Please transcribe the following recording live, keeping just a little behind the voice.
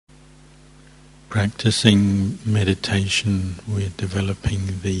Practicing meditation, we're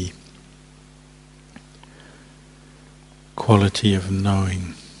developing the quality of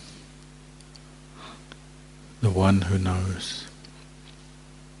knowing, the one who knows.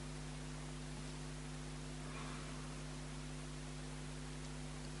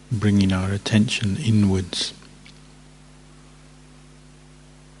 Bringing our attention inwards,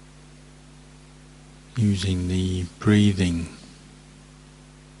 using the breathing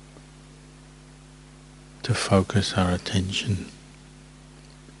to focus our attention.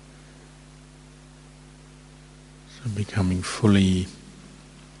 So becoming fully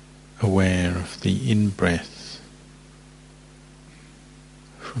aware of the in-breath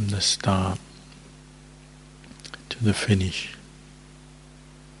from the start to the finish.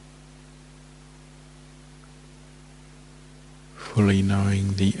 Fully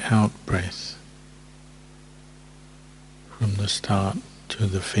knowing the out-breath from the start to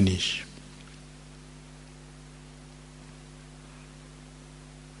the finish.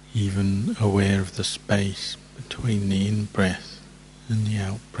 Even aware of the space between the in-breath and the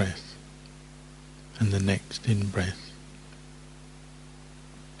out-breath and the next in-breath.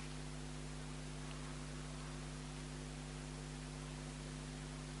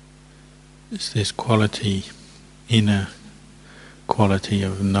 It's this quality, inner quality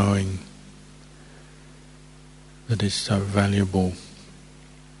of knowing, that is so valuable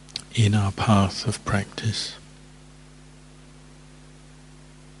in our path of practice.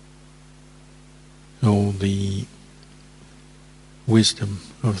 All the wisdom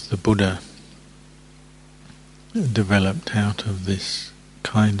of the Buddha developed out of this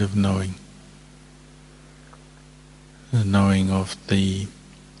kind of knowing, the knowing of the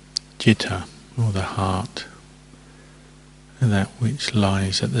citta, or the heart, that which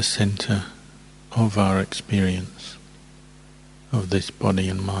lies at the center of our experience of this body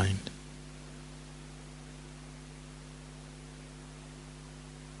and mind.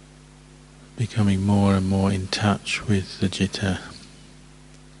 Becoming more and more in touch with the citta,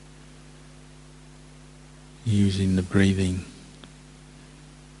 using the breathing,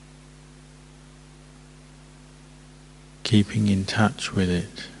 keeping in touch with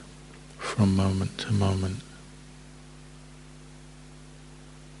it from moment to moment.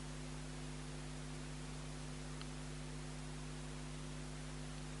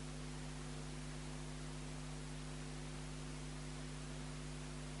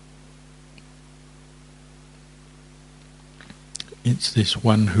 It's this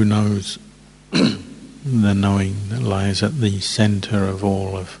one who knows, the knowing that lies at the center of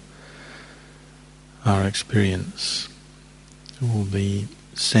all of our experience, all the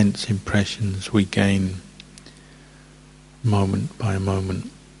sense impressions we gain moment by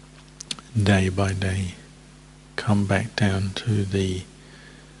moment, day by day, come back down to the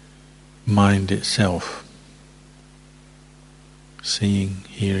mind itself, seeing,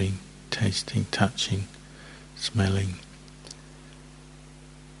 hearing, tasting, touching, smelling,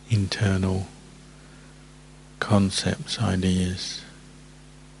 internal concepts, ideas,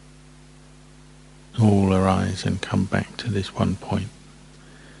 all arise and come back to this one point.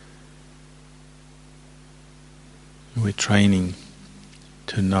 We're training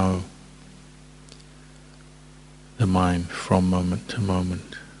to know the mind from moment to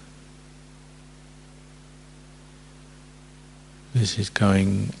moment. This is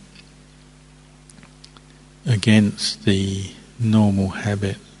going against the normal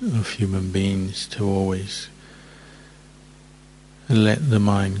habit of human beings to always let the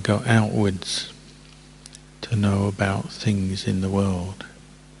mind go outwards to know about things in the world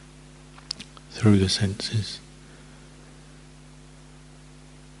through the senses.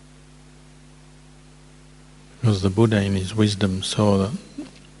 Because the Buddha in his wisdom saw that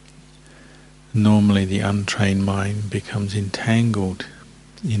normally the untrained mind becomes entangled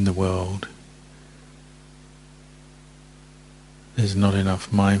in the world. There's not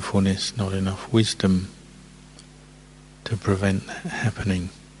enough mindfulness, not enough wisdom to prevent that happening.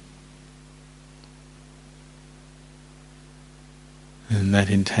 And that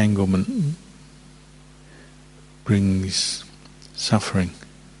entanglement brings suffering.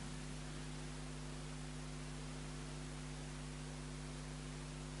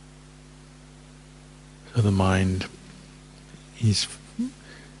 So the mind is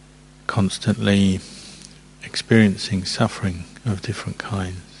constantly experiencing suffering of different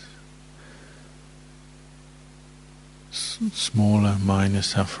kinds. Smaller, minor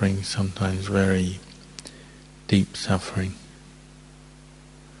suffering, sometimes very deep suffering.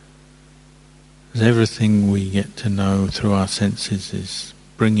 Because everything we get to know through our senses is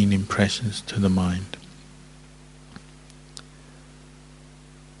bringing impressions to the mind.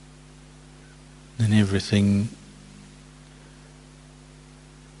 then everything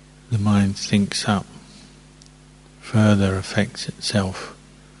the mind thinks up further affects itself.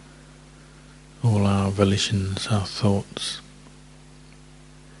 All our volitions, our thoughts,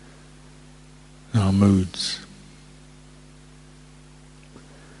 our moods.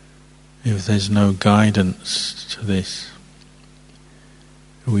 If there's no guidance to this,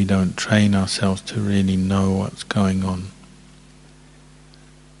 we don't train ourselves to really know what's going on,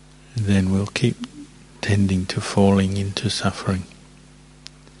 then we'll keep tending to falling into suffering.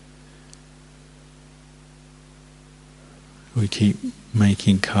 We keep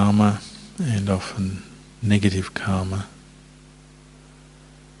making karma, and often negative karma,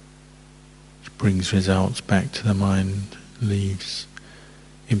 which brings results back to the mind, leaves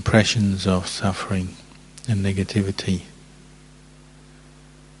impressions of suffering and negativity.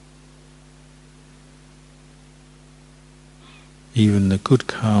 Even the good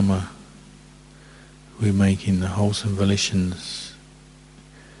karma we make in the wholesome volitions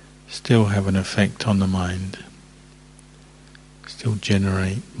still have an effect on the mind, still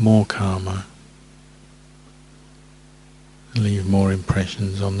generate more karma, leave more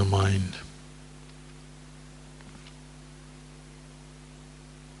impressions on the mind.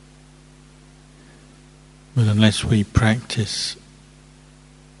 But unless we practice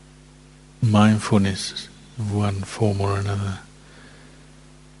mindfulness of one form or another,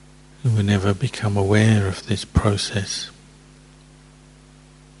 we never become aware of this process,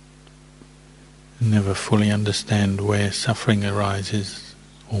 never fully understand where suffering arises,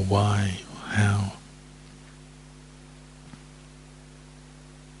 or why, or how.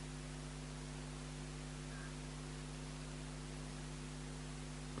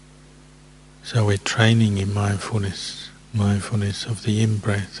 So we're training in mindfulness of the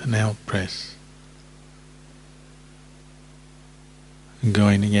in-breath and out-breath, and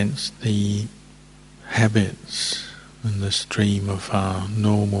going against the habits and the stream of our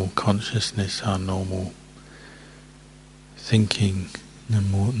normal consciousness, our normal thinking, the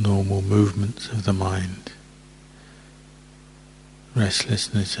more normal movements of the mind,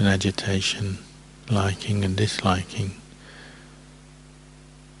 restlessness and agitation, liking and disliking.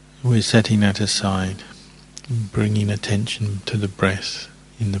 We're setting that aside, bringing attention to the breath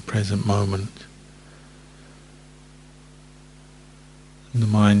in the present moment. The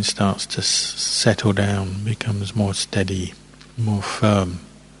mind starts to settle down, becomes more steady, more firm,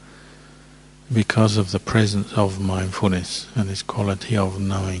 because of the presence of mindfulness and this quality of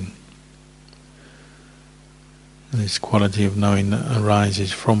knowing. This quality of knowing that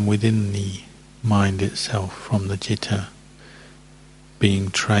arises from within the mind itself, from the citta, being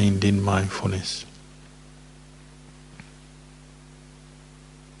trained in mindfulness.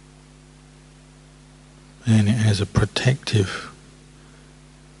 And it has a protective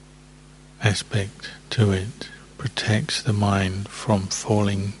aspect to it, protects the mind from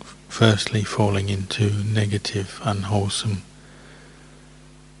falling into negative, unwholesome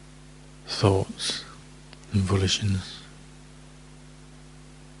thoughts and volitions,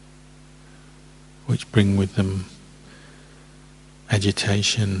 which bring with them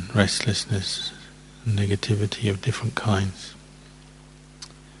agitation, restlessness, negativity of different kinds.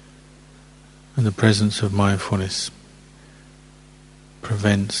 And the presence of mindfulness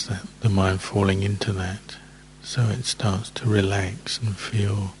prevents the mind falling into that, so it starts to relax and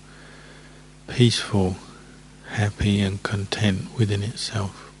feel peaceful, happy and content within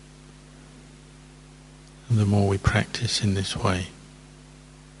itself. And the more we practice in this way,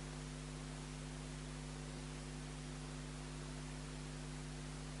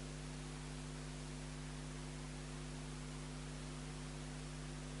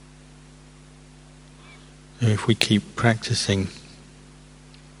 if we keep practicing,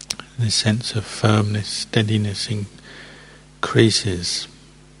 this sense of firmness, steadiness increases,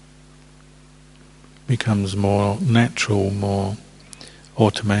 becomes more natural, more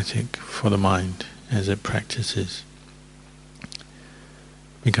automatic for the mind as it practices.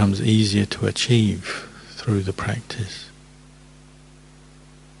 Becomes easier to achieve through the practice.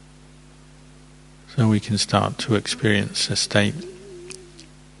 So we can start to experience a state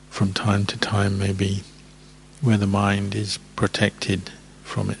from time to time, maybe, where the mind is protected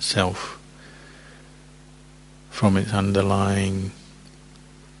from itself, from its underlying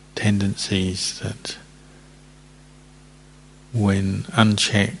tendencies that, when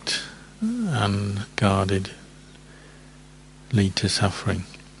unchecked, unguarded, lead to suffering.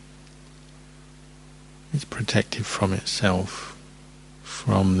 It's protected from itself,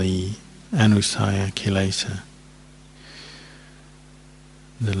 from the anusaya kilesa,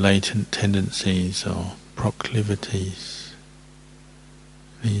 the latent tendencies or proclivities,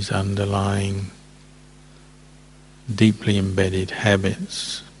 these underlying deeply embedded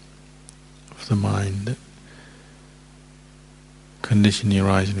habits of the mind that condition the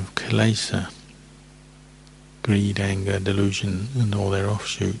arising of kilesa, greed, anger, delusion, and all their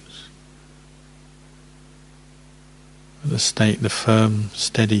offshoots. The firm,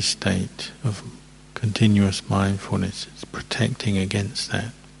 steady state of continuous mindfulness is protecting against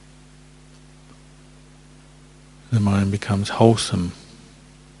that. The mind becomes wholesome,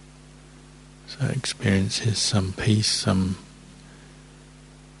 so it experiences some peace, some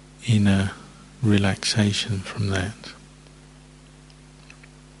inner relaxation from that.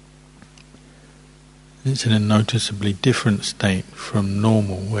 It's in a noticeably different state from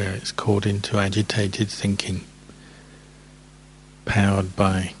normal, where it's caught into agitated thinking, powered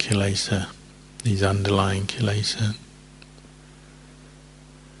by kilesa, these underlying kilesa.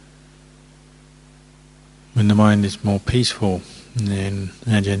 When the mind is more peaceful, then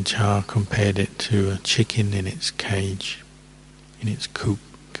Ajahn compared it to a chicken in its cage, in its coop,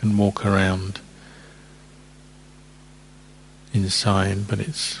 can walk around inside, but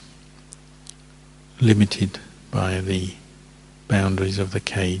it's limited by the boundaries of the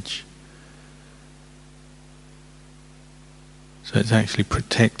cage. So it's actually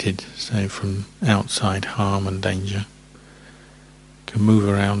protected, say, from outside harm and danger. Can move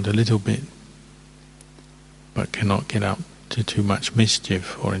around a little bit, but cannot get up to too much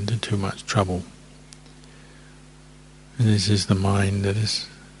mischief or into too much trouble. And this is the mind that has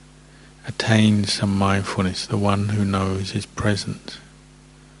attained some mindfulness, the one who knows is present,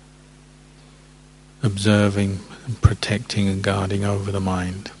 observing and protecting and guarding over the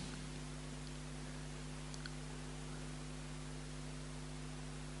mind.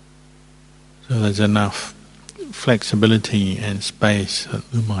 So there's enough flexibility and space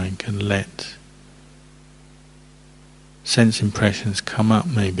that the mind can let sense impressions come up,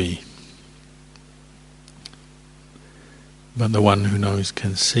 maybe, but the one who knows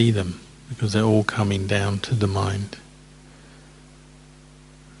can see them, because they're all coming down to the mind.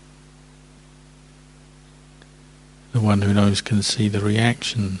 The one who knows can see the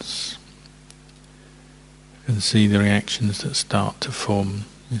reactions, can see the reactions that start to form,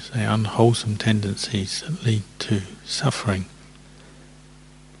 say, unwholesome tendencies that lead to suffering,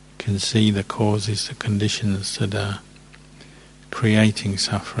 can see the causes, the conditions that are creating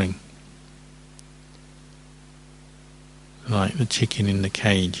suffering. Like the chicken in the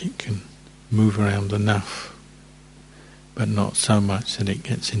cage, it can move around enough, but not so much that it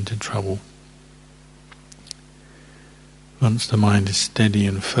gets into trouble. Once the mind is steady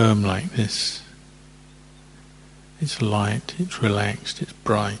and firm like this, it's light, it's relaxed, it's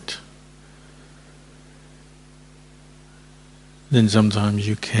bright, then sometimes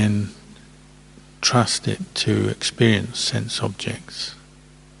you can trust it to experience sense objects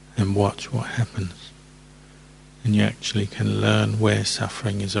and watch what happens. And you actually can learn where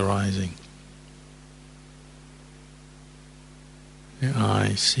suffering is arising. The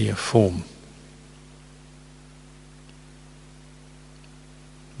eyes see a form.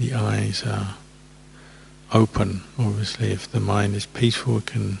 The eyes are open. Obviously, if the mind is peaceful, it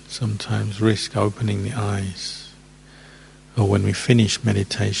can sometimes risk opening the eyes. Or when we finish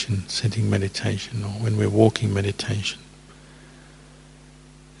meditation, sitting meditation, or when we're walking meditation,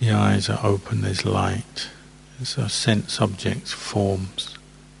 the eyes are open, there's light. So sense objects, forms,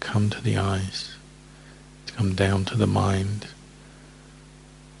 come to the eyes, come down to the mind.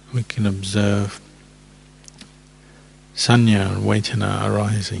 We can observe sanya and vedana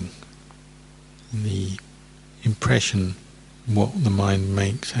arising, the impression, what the mind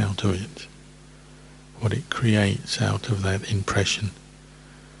makes out of it, what it creates out of that impression,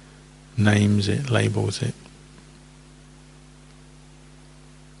 names it, labels it,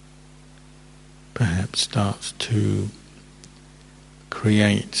 perhaps starts to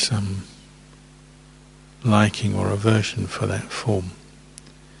create some liking or aversion for that form.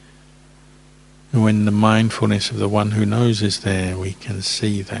 And when the mindfulness of the one who knows is there, we can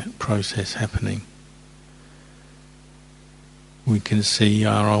see that process happening. We can see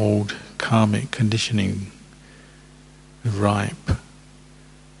our old karmic conditioning ripe.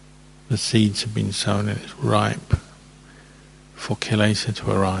 The seeds have been sown and it's ripe for kilesa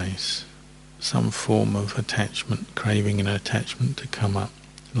to arise. Some form of attachment, craving and attachment to come up,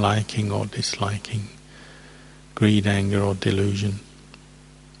 liking or disliking, greed, anger or delusion,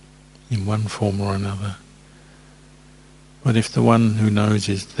 in one form or another. But if the one who knows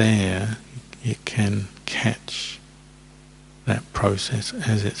is there, it can catch that process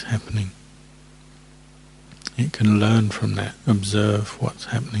as it's happening. It can learn from that, observe what's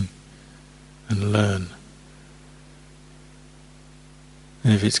happening and learn.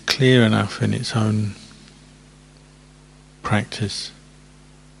 And if it's clear enough in its own practice,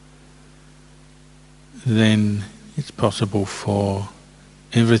 then it's possible for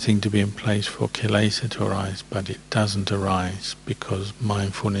everything to be in place for kilesa to arise, but it doesn't arise because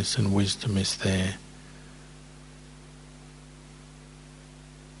mindfulness and wisdom is there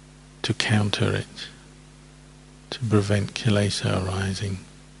to counter it, to prevent kilesa arising.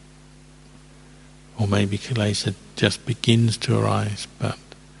 Or maybe kilesa just begins to arise, but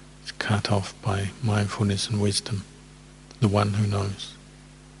it's cut off by mindfulness and wisdom, the one who knows.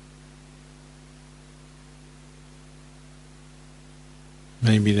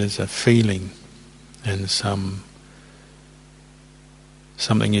 Maybe there's a feeling and something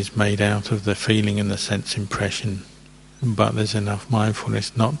is made out of the feeling and the sense impression, but there's enough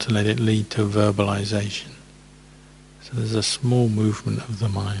mindfulness not to let it lead to verbalization. So there's a small movement of the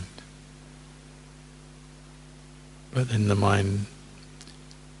mind, but then the mind,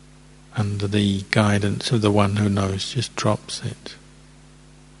 under the guidance of the one who knows, just drops it.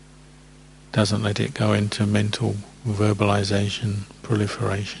 Doesn't let it go into mental verbalization,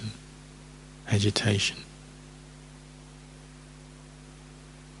 proliferation, agitation.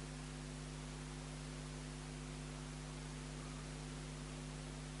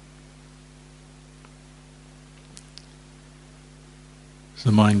 So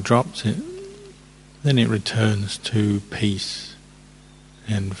the mind drops it, then it returns to peace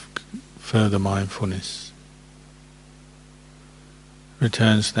and further mindfulness.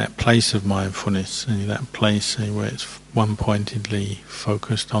 Returns to that place of mindfulness, that place where it's one-pointedly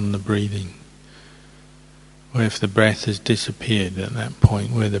focused on the breathing. Or if the breath has disappeared, at that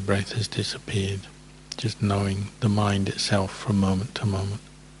point where the breath has disappeared, just knowing the mind itself from moment to moment.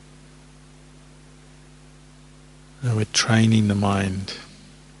 So we're training the mind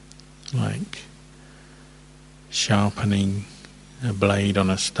like sharpening a blade on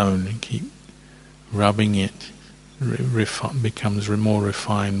a stone, and keep rubbing it. Becomes more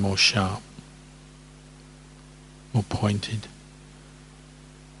refined, more sharp, more pointed.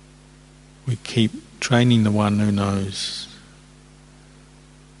 We keep training the one who knows,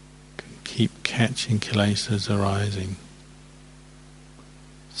 keep catching kilesas arising,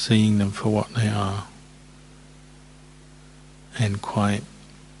 seeing them for what they are, and quite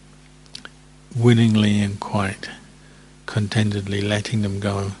willingly and quite contentedly letting them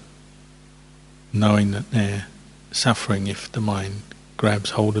go, knowing that they're suffering if the mind grabs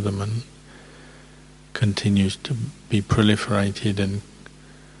hold of them and continues to be proliferated and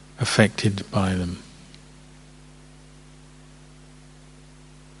affected by them.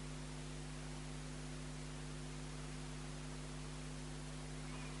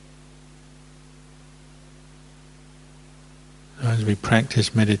 So as we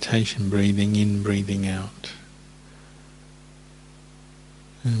practice meditation, breathing in, breathing out,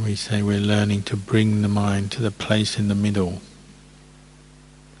 and we say we're learning to bring the mind to the place in the middle,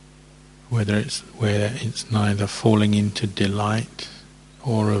 where it's neither falling into delight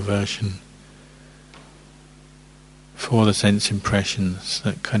or aversion for the sense impressions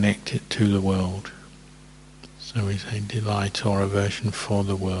that connect it to the world. So we say delight or aversion for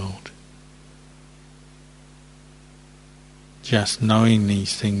the world. Just knowing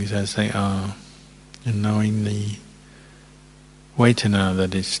these things as they are, and knowing the vedana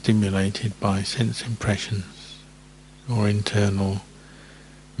that is stimulated by sense impressions or internal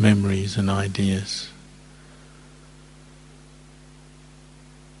memories and ideas.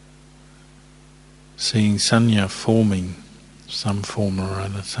 Seeing sanya forming some form or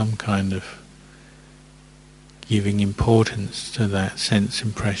other, some kind of giving importance to that sense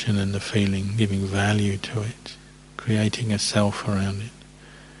impression and the feeling, giving value to it, creating a self around it,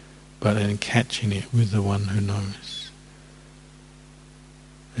 but then catching it with the one who knows.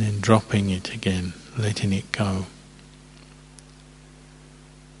 And dropping it again, letting it go.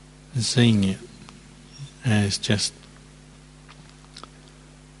 And seeing it as just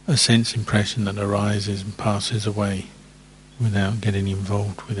a sense impression that arises and passes away without getting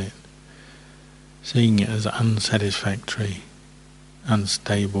involved with it. Seeing it as unsatisfactory,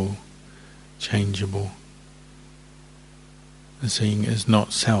 unstable, changeable. And seeing it as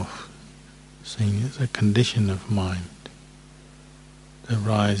not self. Seeing it as a condition of mind.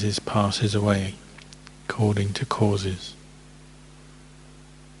 Arises, passes away, according to causes.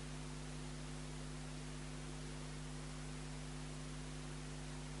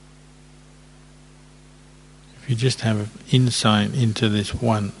 If you just have insight into this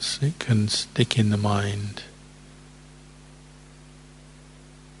once, it can stick in the mind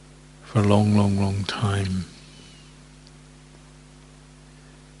for a long, long, long time.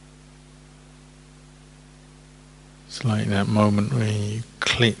 It's like that moment where you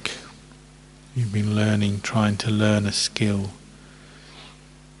click You've been trying to learn a skill,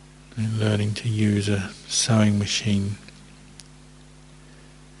 and learning to use a sewing machine.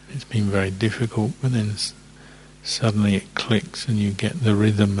 It's been very difficult, but then suddenly it clicks and you get the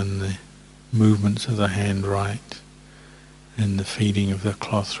rhythm and the movements of the hand right, and the feeding of the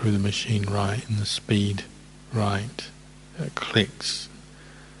cloth through the machine right, and the speed right. It clicks,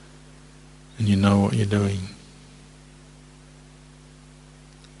 and you know what you're doing.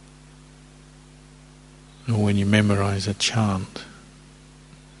 Or when you memorize a chant,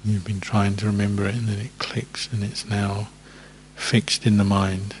 you've been trying to remember it, and then it clicks, and it's now fixed in the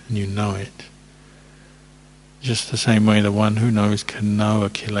mind, and you know it. Just the same way the one who knows can know a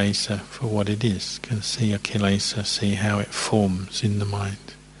kilesa for what it is, can see a kilesa, see how it forms in the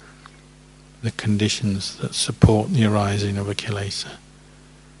mind, the conditions that support the arising of a kilesa.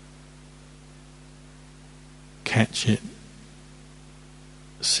 Catch it,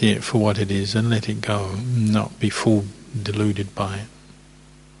 see it for what it is, and let it go, not be deluded by it,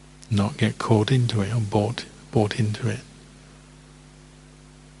 not get caught into it or bought into it.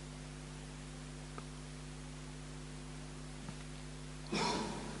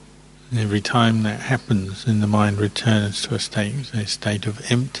 Every time that happens, then the mind returns to a state of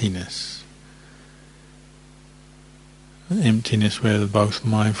emptiness. Emptiness where both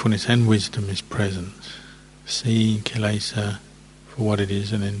mindfulness and wisdom is present. Seeing kilesa for what it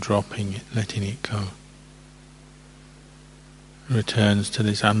is and then dropping it, letting it go. Returns to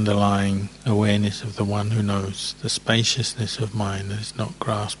this underlying awareness of the one who knows, the spaciousness of mind that is not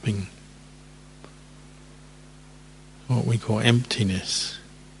grasping. What we call emptiness.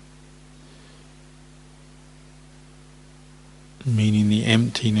 Meaning the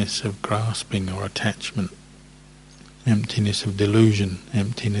emptiness of grasping or attachment, emptiness of delusion,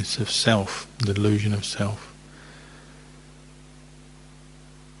 emptiness of self, delusion of self.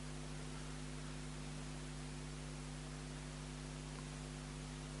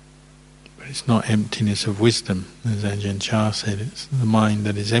 But it's not emptiness of wisdom, as Ajahn said. It's the mind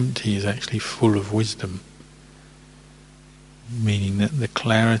that is empty is actually full of wisdom, meaning that the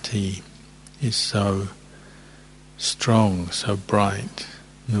clarity is so strong, so bright,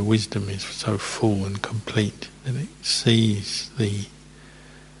 and the wisdom is so full and complete that it sees the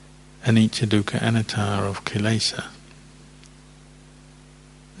anicca dukkha anatta of kilesa.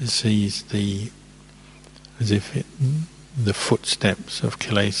 It sees as if the footsteps of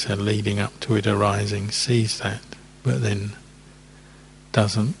kilesa leading up to it arising, sees that, but then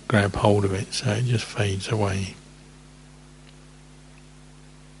doesn't grab hold of it, so it just fades away.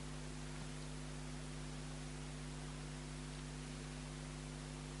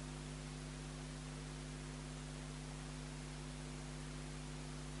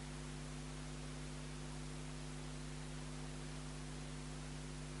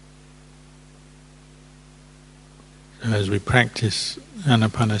 As we practice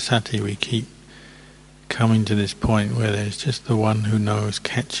anapanasati, we keep coming to this point where there's just the one who knows,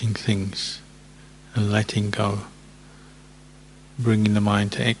 catching things and letting go, bringing the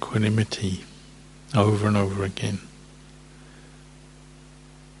mind to equanimity over and over again,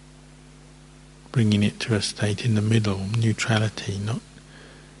 bringing it to a state in the middle, neutrality, not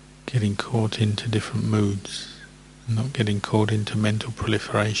getting caught into different moods, not getting caught into mental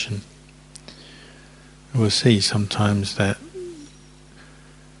proliferation. We'll see sometimes that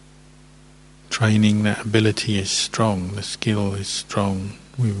training, that ability is strong, the skill is strong,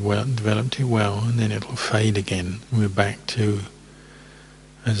 we've developed it well, and then it'll fade again. We're back to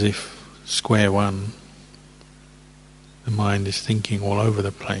as if square one. The mind is thinking all over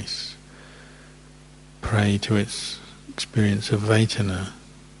the place, prey to its experience of vedana,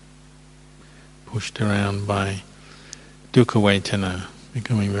 pushed around by dukkha vedana,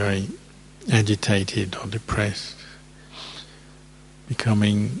 becoming very agitated or depressed,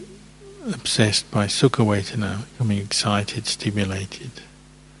 becoming obsessed by sukha vedana, becoming excited, stimulated,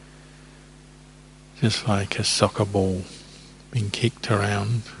 just like a soccer ball being kicked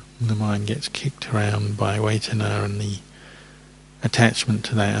around. The mind gets kicked around by vedana and the attachment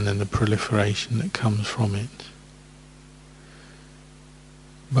to that, and then the proliferation that comes from it.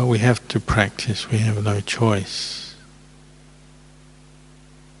 But we have to practice, we have no choice.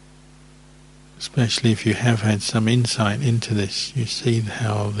 Especially if you have had some insight into this, you see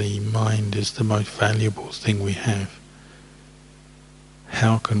how the mind is the most valuable thing we have.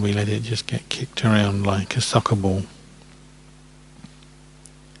 How can we let it just get kicked around like a soccer ball?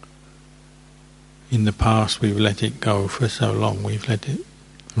 In the past we've let it go for so long, we've let it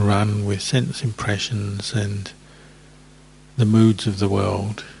run with sense impressions and the moods of the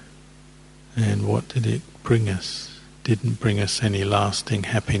world. And what did it bring us? didn't bring us any lasting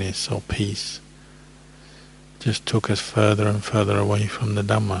happiness or peace. Just took us further and further away from the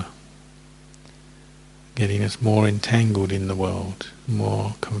Dhamma, getting us more entangled in the world,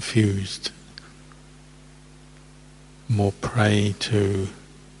 more confused, more prey to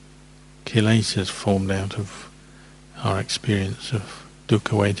kilesas formed out of our experience of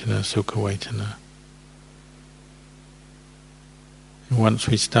dukkha vedana, sukha vedana. Once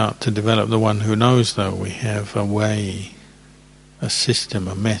we start to develop the one who knows, though, we have a way, a system,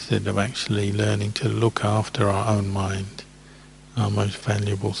 a method of actually learning to look after our own mind, our most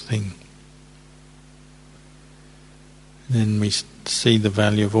valuable thing. Then we see the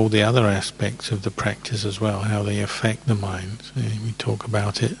value of all the other aspects of the practice as well, how they affect the mind. We talk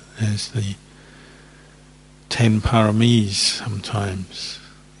about it as the 10 paramis sometimes.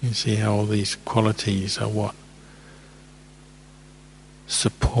 You see how all these qualities are what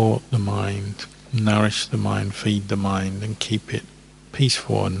support the mind, nourish the mind, feed the mind, and keep it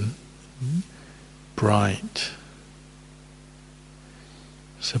peaceful and bright.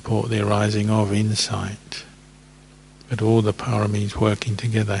 Support the arising of insight. But all the paramis working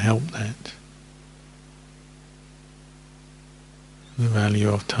together help that. The value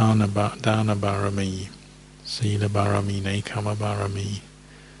of dana barami, sila barami, nekama barami,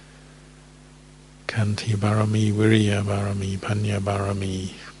 kanti barami, viriya barami, panya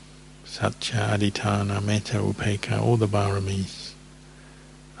barami, satya, adhitthana, metta, upekkha, all the baramis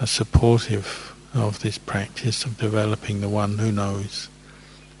are supportive of this practice of developing the one who knows.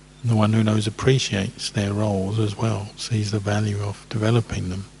 And the one who knows appreciates their roles as well, sees the value of developing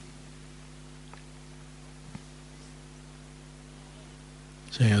them.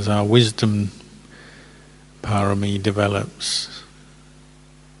 So as our wisdom parami develops,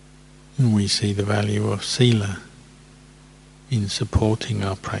 we see the value of sila in supporting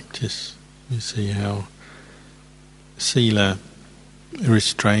our practice. We see how sila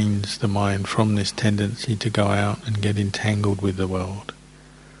restrains the mind from this tendency to go out and get entangled with the world.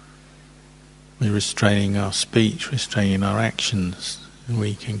 We're restraining our speech, restraining our actions, and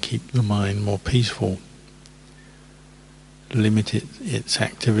we can keep the mind more peaceful, limit its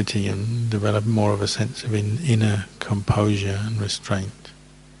activity and develop more of a sense of inner composure and restraint.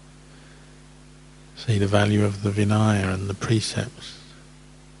 See the value of the Vinaya and the precepts.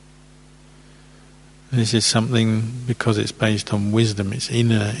 This is something, because it's based on wisdom, it's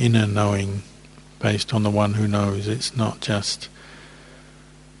inner knowing, based on the one who knows. It's not just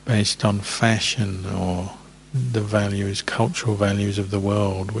based on fashion or the values, cultural values of the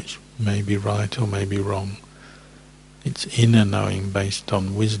world, which may be right or may be wrong. It's inner knowing based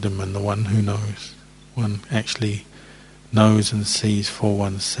on wisdom and the one who knows. One actually knows and sees for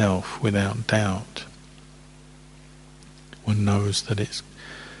oneself without doubt. One knows that it's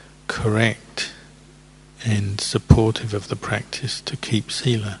correct and supportive of the practice to keep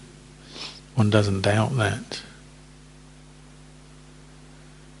sila. One doesn't doubt that.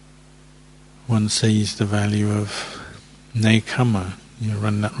 One sees the value of nekama,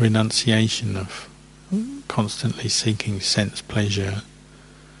 renunciation of constantly seeking sense pleasure.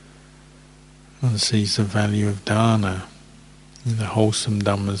 One sees the value of dana, the wholesome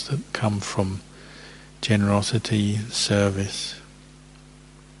dhammas that come from generosity and service.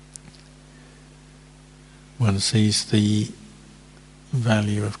 One sees the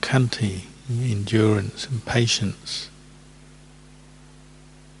value of khanti, endurance and patience,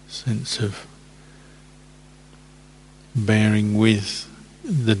 sense of bearing with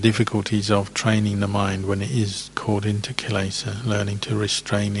the difficulties of training the mind when it is caught into kilesa, learning to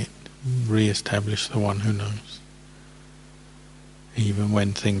restrain it, re-establish the one who knows. Even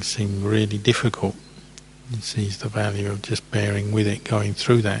when things seem really difficult, it sees the value of just bearing with it, going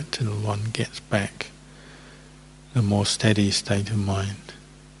through that till one gets back a more steady state of mind.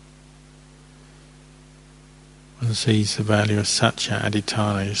 One sees the value of satya,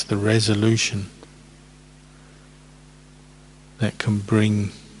 adhitthana, is the resolution that can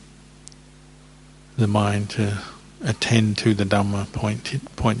bring the mind to attend to the Dhamma,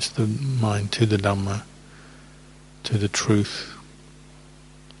 points the mind to the Dhamma, to the truth.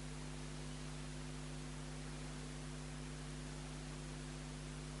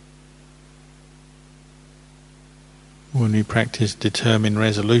 When we practice determined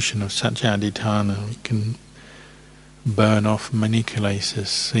resolution of satya adhitthana, we can burn off many kilesas,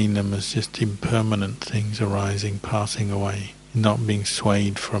 seeing them as just impermanent things arising, passing away, not being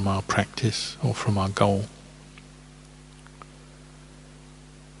swayed from our practice or from our goal.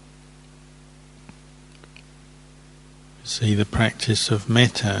 See the practice of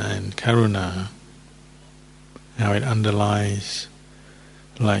metta and karuna, how it underlies,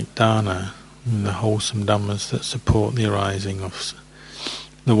 like dana, the wholesome dhammas that support the arising of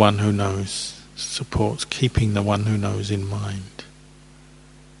the one who knows, supports keeping the one who knows in mind.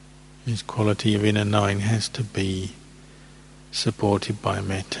 This quality of inner knowing has to be supported by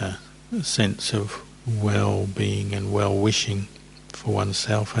metta, a sense of well-being and well-wishing for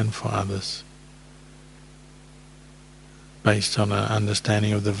oneself and for others, based on an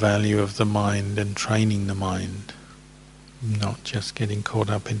understanding of the value of the mind and training the mind, not just getting caught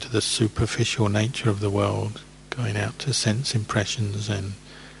up into the superficial nature of the world, going out to sense impressions and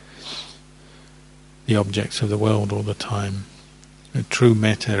the objects of the world all the time. A true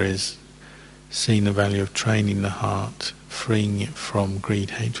metta is seeing the value of training the heart, freeing it from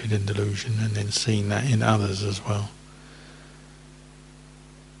greed, hatred and delusion, and then seeing that in others as well.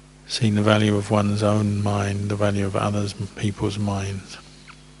 Seeing the value of one's own mind, the value of others, people's minds.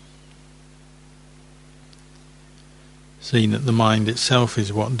 Seeing that the mind itself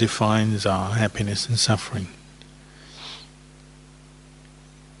is what defines our happiness and suffering.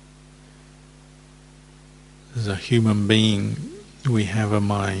 As a human being, we have a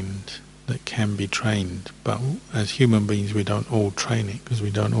mind that can be trained, but as human beings we don't all train it, because we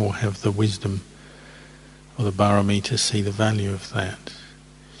don't all have the wisdom or the barami to see the value of that.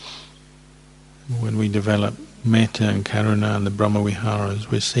 When we develop metta and karuna and the brahmaviharas,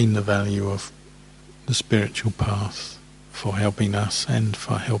 we're seeing the value of the spiritual path for helping us and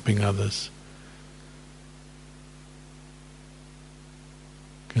for helping others.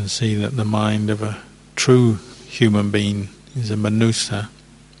 You can see that the mind of a true human being is a manusa.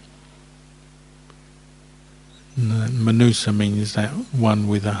 Manusa means that one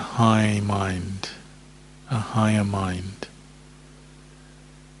with a high mind, a higher mind.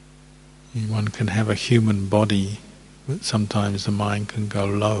 One can have a human body, but sometimes the mind can go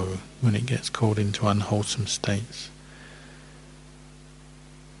low when it gets caught into unwholesome states.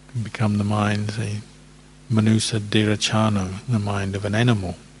 It can become the mind, the manusa dirachano, the mind of an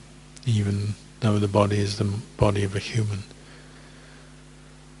animal, even though the body is the body of a human.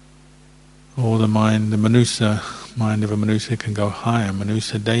 Or the mind, the manusa, mind of a manusa can go higher,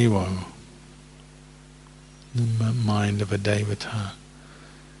 manusa devo, the mind of a devata,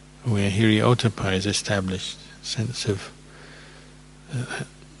 where hiriotapa is established, sense of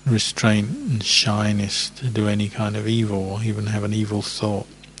restraint and shyness to do any kind of evil or even have an evil thought,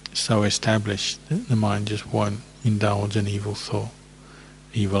 so established that the mind just won't indulge in evil thought,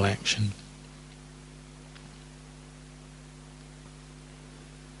 evil action.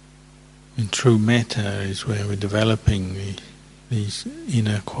 And true metta is where we're developing these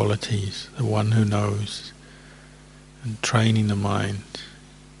inner qualities, the one who knows, and training the mind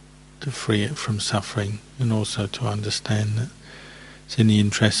to free it from suffering, and also to understand that it's in the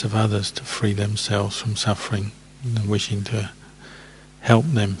interests of others to free themselves from suffering, and wishing to help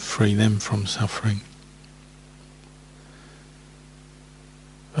them, free them from suffering.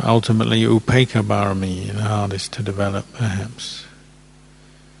 But ultimately, upekkha barami is the hardest to develop, perhaps.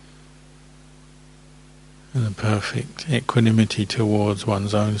 And the perfect equanimity towards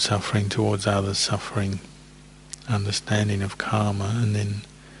one's own suffering, towards others' suffering, understanding of karma, and then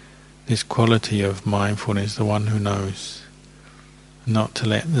this quality of mindfulness, the one who knows, not to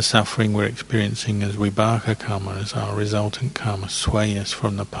let the suffering we're experiencing as vibhaka karma, as our resultant karma, sway us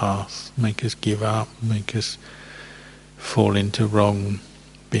from the path, make us give up, make us fall into wrong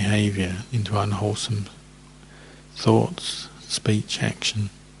behaviour, into unwholesome thoughts, speech, action.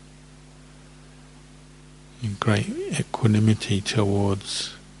 In great equanimity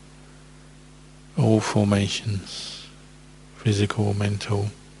towards all formations, physical, mental.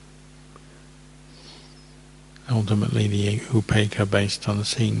 Ultimately, the upekkha based on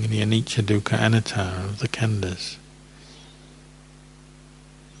seeing the anicca, dukkha, anatta of the khandhas.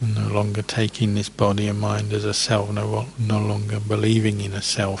 No longer taking this body and mind as a self, no longer believing in a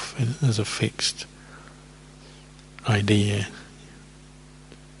self as a fixed idea.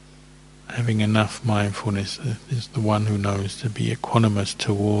 Having enough mindfulness is the one who knows to be equanimous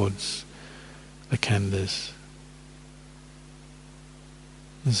towards the khandhas.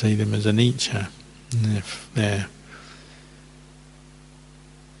 And see them as anicca. And if their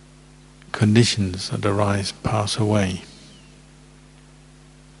conditions that arise pass away,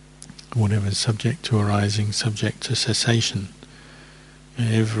 whatever is subject to arising, subject to cessation,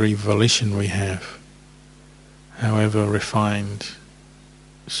 every volition we have, however refined,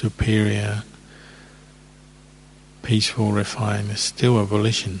 superior, peaceful, refined, is still a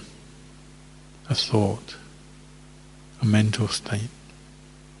volition, a thought, a mental state.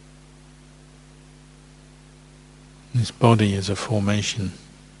 This body is a formation,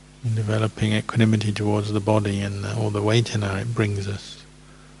 and developing equanimity towards the body and all the vedana it brings us.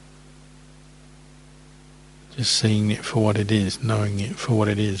 Just seeing it for what it is, knowing it for what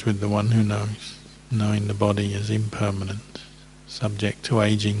it is with the one who knows, knowing the body as impermanent, subject to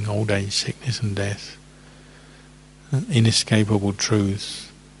aging, old age, sickness and death, inescapable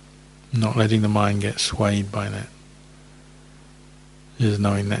truths, not letting the mind get swayed by that. Just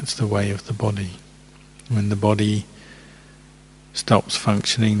knowing that's the way of the body. When the body stops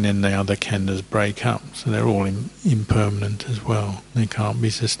functioning, then the other khandhas break up, so they're all impermanent as well. They can't be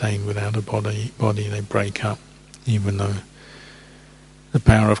sustained without a body, they break up, even though the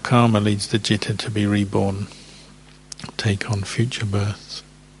power of karma leads the citta to be reborn, take on future births.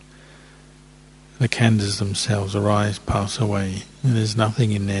 The khandhas themselves arise, pass away, and there's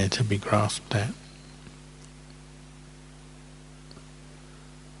nothing in there to be grasped at.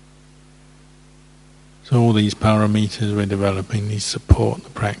 So all these paramitas we're developing, these support the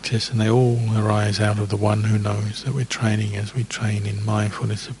practice, and they all arise out of the one who knows that we're training as we train in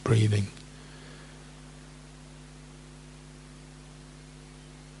mindfulness of breathing.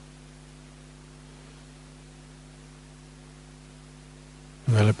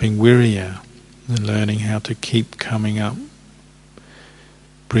 Developing virya and learning how to keep coming up,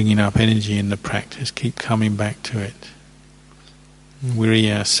 bringing up energy in the practice, keep coming back to it.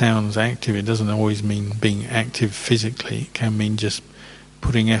 Virya sounds active. It doesn't always mean being active physically. It can mean just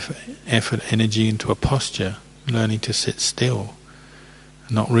putting effort, energy into a posture, learning to sit still,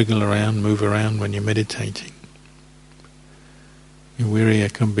 not wriggle around, move around when you're meditating.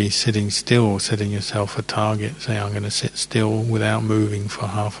 Virya can be sitting still, setting yourself a target. Say, I'm going to sit still without moving for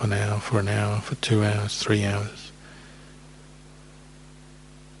half an hour, for 2 hours, 3 hours.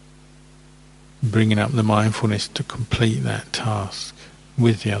 Bringing up the mindfulness to complete that task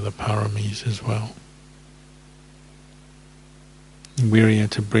with the other paramis as well. Virya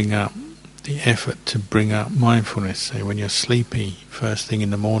to bring up the effort to bring up mindfulness, say when you're sleepy, first thing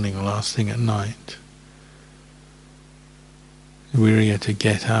in the morning or last thing at night. Virya to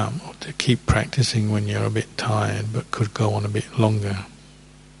get up, or to keep practicing when you're a bit tired but could go on a bit longer.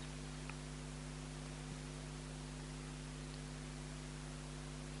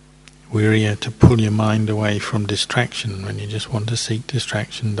 Virya to pull your mind away from distraction when you just want to seek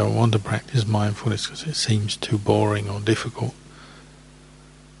distraction, don't want to practice mindfulness because it seems too boring or difficult.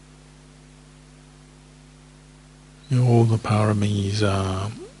 All the paramis are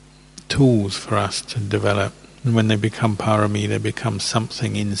tools for us to develop, and when they become parami, they become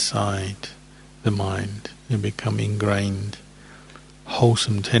something inside the mind. They become ingrained,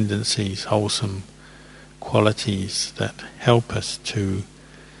 wholesome tendencies, wholesome qualities that help us to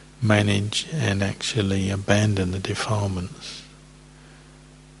manage and actually abandon the defilements.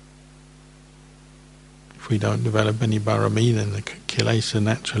 If we don't develop any parami, then the kilesa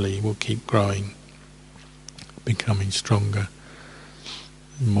naturally will keep growing, becoming stronger,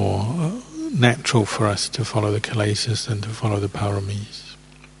 more natural for us to follow the kilesas than to follow the paramis.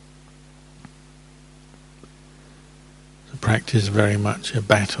 The practice is very much a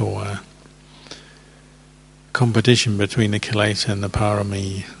battle, a competition between the kilesa and the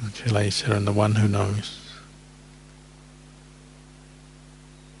parami, the kilesa and the one who knows.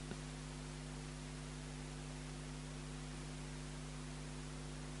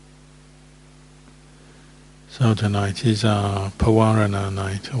 So tonight is our Pavarana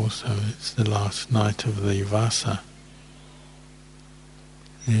night also. It's the last night of the Vasa.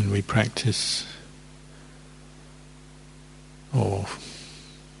 And we practice or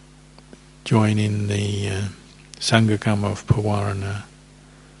join in the Sangakama of Pavarana,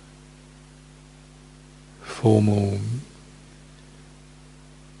 formal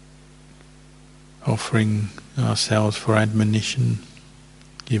offering ourselves for admonition,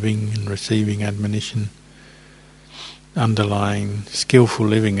 giving and receiving admonition, underlying skillful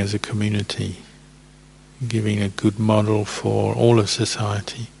living as a community, giving a good model for all of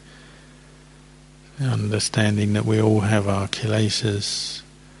society, understanding that we all have our kilesas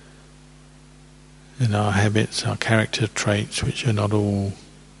and our habits, our character traits, which are not all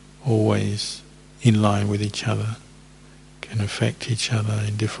always in line with each other, can affect each other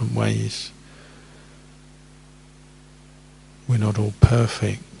in different ways. We're not all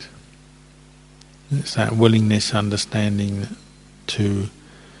perfect. It's that willingness, understanding to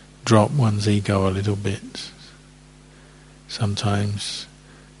drop one's ego a little bit. Sometimes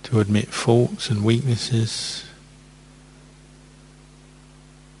to admit faults and weaknesses.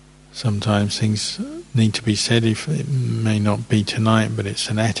 Sometimes things need to be said, if it may not be tonight, but it's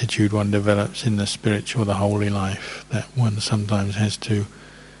an attitude one develops in the spiritual, the holy life, that one sometimes has to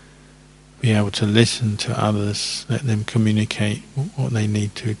be able to listen to others, let them communicate what they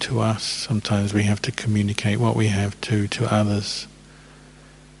need to us. Sometimes we have to communicate what we have to others,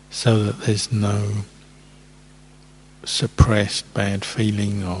 so that there's no suppressed bad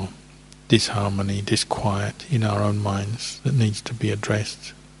feeling or disharmony, disquiet in our own minds that needs to be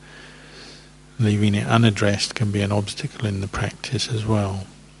addressed. Leaving it unaddressed can be an obstacle in the practice as well,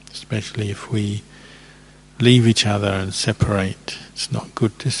 especially if we leave each other and separate. It's not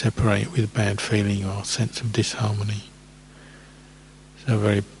good to separate with bad feeling or sense of disharmony. It's a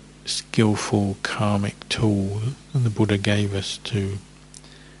very skillful karmic tool that the Buddha gave us to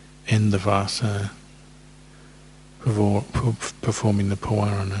end the vasa, performing the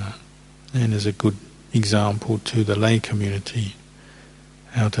Pavarana, and as a good example to the lay community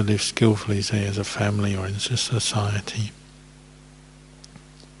how to live skillfully, say as a family or in a society.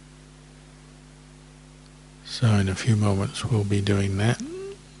 So in a few moments we'll be doing that.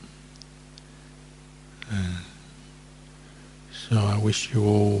 So I wish you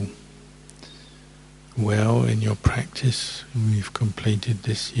all well in your practice. We've completed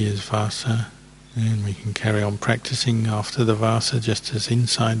this year's vasa, and we can carry on practicing after the vasa just as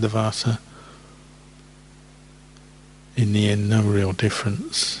inside the vasa. In the end, no real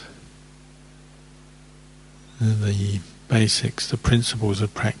difference. The basics, the principles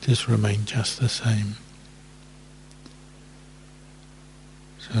of practice remain just the same.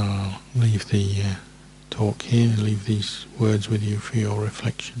 So I'll leave the talk here, leave these words with you for your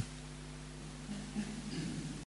reflection.